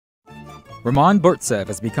Roman Burtsev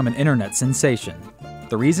has become an internet sensation.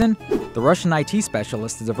 The reason? The Russian IT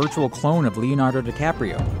specialist is a virtual clone of Leonardo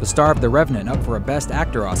DiCaprio, the star of The Revenant, up for a Best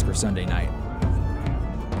Actor Oscar Sunday night.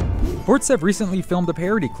 Burtsev recently filmed a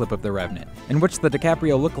parody clip of The Revenant, in which the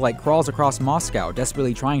DiCaprio lookalike crawls across Moscow,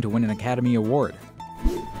 desperately trying to win an Academy Award.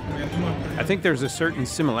 I think there's a certain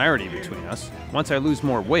similarity between us. Once I lose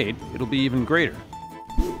more weight, it'll be even greater.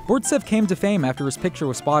 Burtsev came to fame after his picture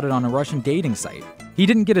was spotted on a Russian dating site. He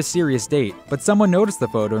didn't get a serious date, but someone noticed the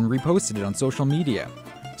photo and reposted it on social media.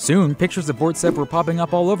 Soon, pictures of Burtsev were popping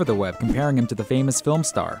up all over the web, comparing him to the famous film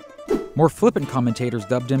star. More flippant commentators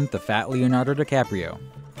dubbed him the Fat Leonardo DiCaprio.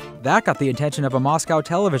 That got the attention of a Moscow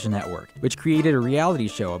television network, which created a reality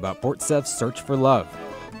show about Burtsev's search for love.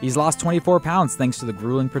 He's lost 24 pounds thanks to the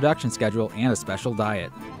grueling production schedule and a special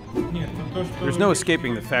diet. There's no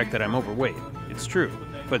escaping the fact that I'm overweight. It's true,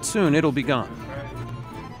 but soon it'll be gone.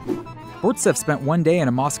 Burtsev spent one day in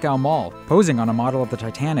a Moscow mall, posing on a model of the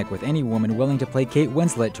Titanic with any woman willing to play Kate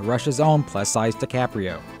Winslet to Russia's own plus-size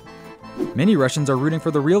DiCaprio. Many Russians are rooting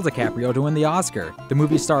for the real DiCaprio to win the Oscar. The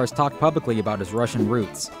movie star has talked publicly about his Russian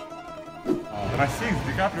roots.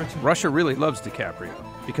 Russia really loves DiCaprio,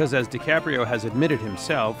 because as DiCaprio has admitted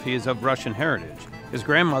himself, he is of Russian heritage. His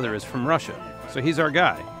grandmother is from Russia, so he's our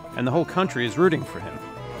guy, and the whole country is rooting for him.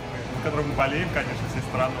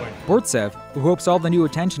 Burtsev, who hopes all the new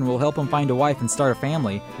attention will help him find a wife and start a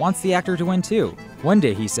family, wants the actor to win too. One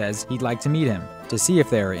day, he says, he'd like to meet him, to see if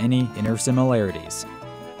there are any inner similarities.